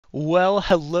Well,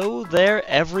 hello there,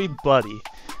 everybody.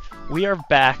 We are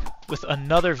back with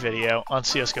another video on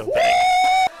CSGO Bang.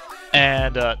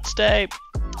 And today,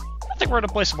 I think we're going to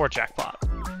play some more Jackpot.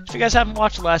 If you guys haven't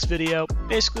watched the last video,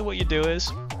 basically what you do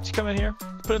is you come in here,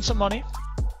 put in some money,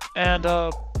 and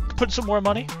put in some more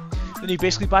money. Then you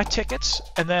basically buy tickets,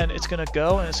 and then it's going to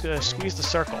go and it's going to squeeze the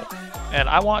circle. And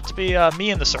I want to be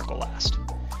me in the circle last.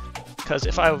 Because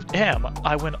if I am,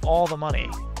 I win all the money.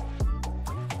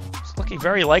 It's looking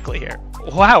very likely here.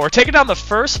 Wow, we're taking down the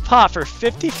first pot for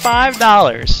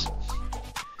 $55.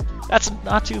 That's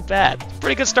not too bad.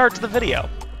 Pretty good start to the video.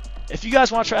 If you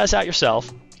guys want to try this out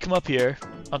yourself, come up here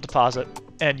on deposit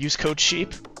and use code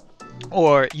SHEEP,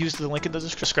 or use the link in the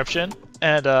description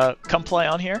and come play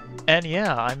on here. And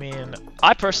yeah, I mean,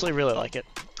 I personally really like it.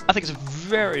 I think it's a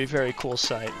very, very cool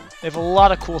site. They have a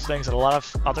lot of cool things that a lot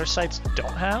of other sites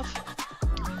don't have.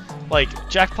 Like,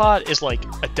 Jackpot is like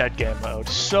a dead game mode.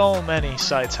 So many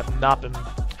sites have not been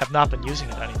using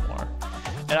it anymore.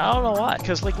 And I don't know why,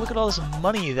 because like, look at all this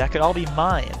money that could all be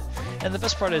mine. And the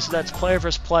best part is that's player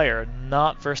versus player,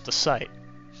 not versus the site.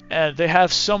 And they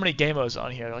have so many game modes on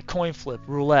here, like coin flip,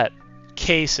 roulette,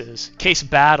 cases, case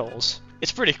battles.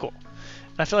 It's pretty cool.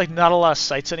 And I feel like not a lot of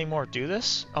sites anymore do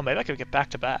this. Oh, maybe I could get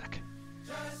back to back.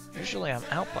 Usually I'm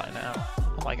out by now.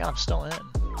 Oh my god, I'm still in.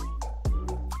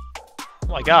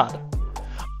 Oh my god.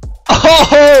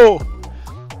 Oh!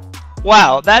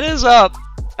 Wow, that is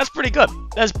that's pretty good.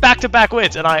 That's back-to-back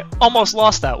wins, and I almost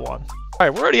lost that one.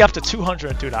 Alright, we're already up to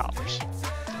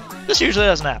 $202. This usually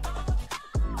doesn't happen.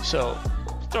 So,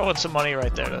 throw in some money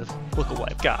right there to look away.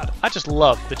 God, I just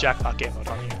love the Jackpot game mode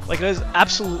on here. Like, it is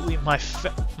absolutely my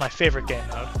favorite game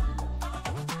mode.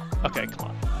 Okay, come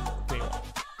on. Give me one.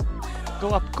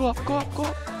 Go up, go up, go up, go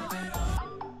up.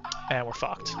 And we're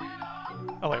fucked.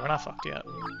 Oh wait, we're not fucked yet.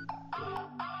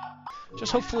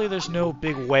 Just hopefully there's no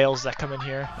big whales that come in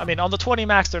here. I mean, on the 20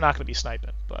 max, they're not going to be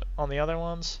sniping, but on the other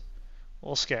ones, a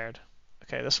little scared.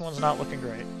 Okay, this one's not looking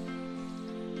great.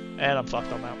 And I'm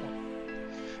fucked on that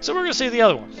one. So we're going to see the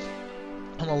other one.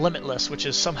 On the limitless, which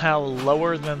is somehow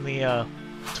lower than the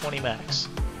 20 max.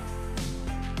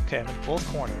 Okay, I'm in both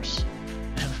corners.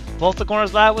 Both the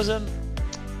corners that I was in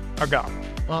are gone.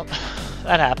 Well,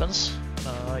 that happens.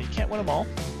 You can't win them all.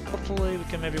 Hopefully we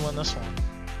can maybe win this one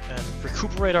and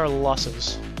recuperate our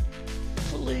losses.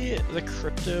 Hopefully the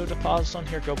crypto deposits on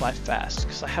here go by fast,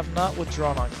 because I have not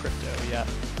withdrawn on crypto yet.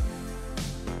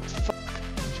 Fuck,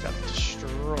 just got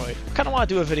destroyed. I kind of want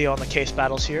to do a video on the case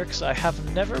battles here, because I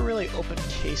have never really opened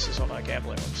cases on a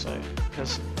gambling website,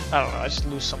 because, I don't know, I just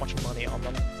lose so much money on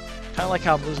them. Kind of like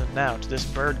how I'm losing now to this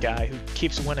bird guy who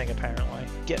keeps winning apparently.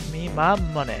 Get me my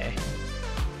money.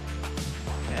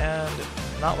 And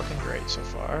not looking great so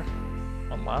far.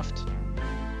 One left.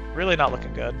 Really not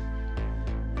looking good.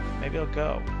 Maybe it'll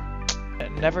go.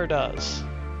 It never does.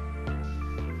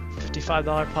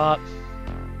 $55 pot.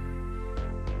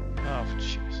 Oh,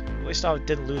 jeez. At least I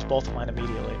didn't lose both of mine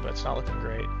immediately, but it's not looking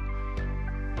great.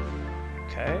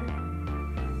 Okay.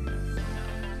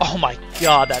 Oh my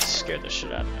god, that scared the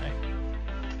shit out of me.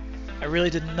 I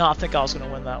really did not think I was going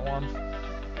to win that one.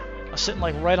 I was sitting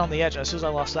like right on the edge, and as soon as I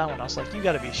lost that one, I was like, you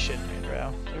gotta be shitting me,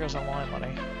 bro. There goes all my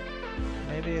money.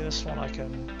 Maybe this one I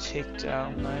can take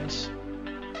down. Nice.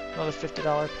 Another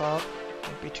 $50 pop.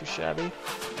 Won't be too shabby.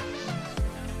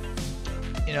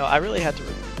 You know, I really had to...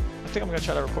 I think I'm gonna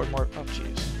try to record more... Oh,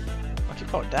 jeez. I keep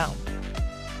going down.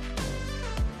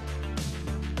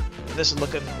 This is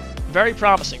looking very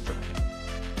promising for me,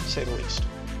 to say the least.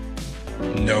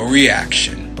 No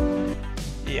reaction.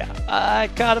 Yeah, I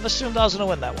kind of assumed I was gonna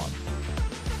win that one.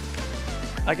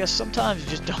 I guess sometimes you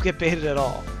just don't get baited at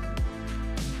all.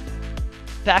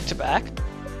 Back to back,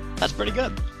 that's pretty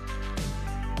good.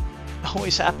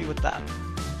 Always happy with that.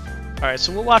 Alright,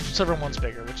 so we'll watch whichever one's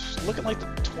bigger, which is looking like the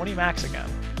 20 max again.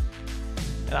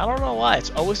 And I don't know why, it's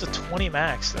always the 20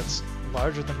 max that's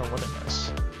larger than the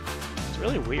limitless. It's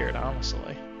really weird,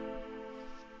 honestly.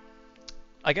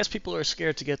 I guess people are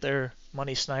scared to get their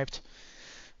money sniped.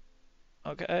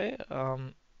 Okay,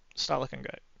 it's not looking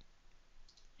good.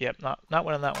 Yep, not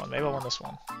winning that one. Maybe I'll win this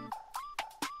one.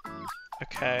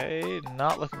 Okay,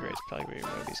 not looking great. It's probably gonna be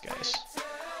one of these guys.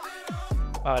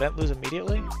 Oh, I didn't lose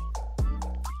immediately?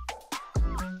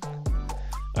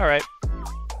 Alright.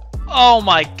 Oh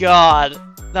my god!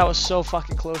 That was so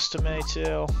fucking close to me,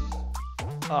 too.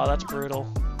 Oh, that's brutal.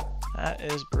 That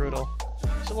is brutal.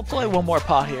 So we'll play one more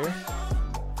pot here.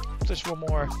 Just one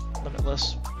more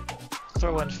limitless.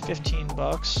 Throw in 15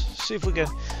 bucks. See if we can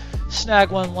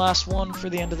snag one last one for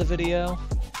the end of the video.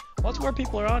 Once more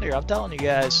people are on here, I'm telling you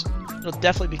guys, it'll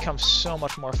definitely become so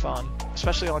much more fun,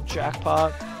 especially on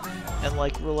Jackpot and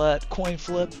like roulette, coin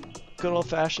flip. good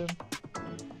old-fashioned.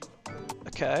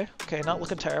 Okay, okay, not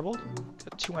looking terrible.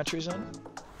 Got 2 entries in.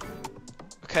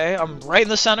 Okay, I'm right in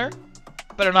the center.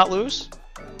 Better not lose.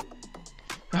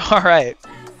 Alright.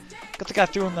 Got the guy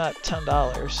through him that $10.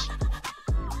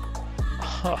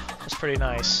 Oh, that's pretty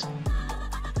nice.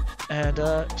 And,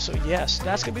 so yes,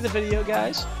 that's gonna be the video,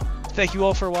 guys. Thank you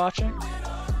all for watching.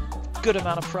 Good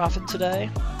amount of profit today.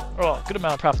 Well, good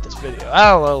amount of profit this video.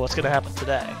 I don't know what's gonna happen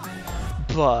today.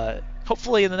 But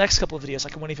hopefully in the next couple of videos I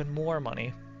can win even more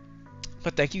money.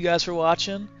 But thank you guys for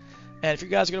watching. And if you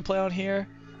guys are gonna play on here,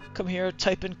 come here,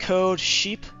 type in code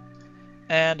SHEEP.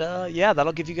 And yeah,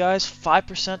 that'll give you guys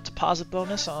 5% deposit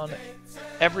bonus on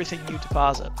everything you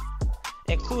deposit,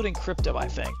 including crypto, I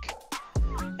think.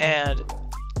 And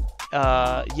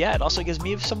yeah, it also gives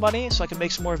me some money so I can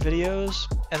make some more videos,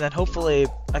 and then hopefully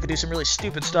I can do some really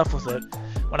stupid stuff with it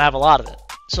when I have a lot of it,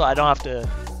 so I don't have to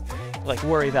like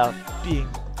worry about being,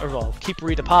 or well, keep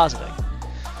redepositing.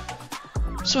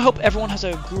 So I hope everyone has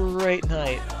a great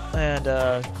night, and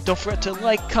don't forget to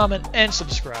like, comment, and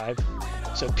subscribe.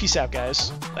 So peace out, guys.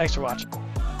 Thanks for watching.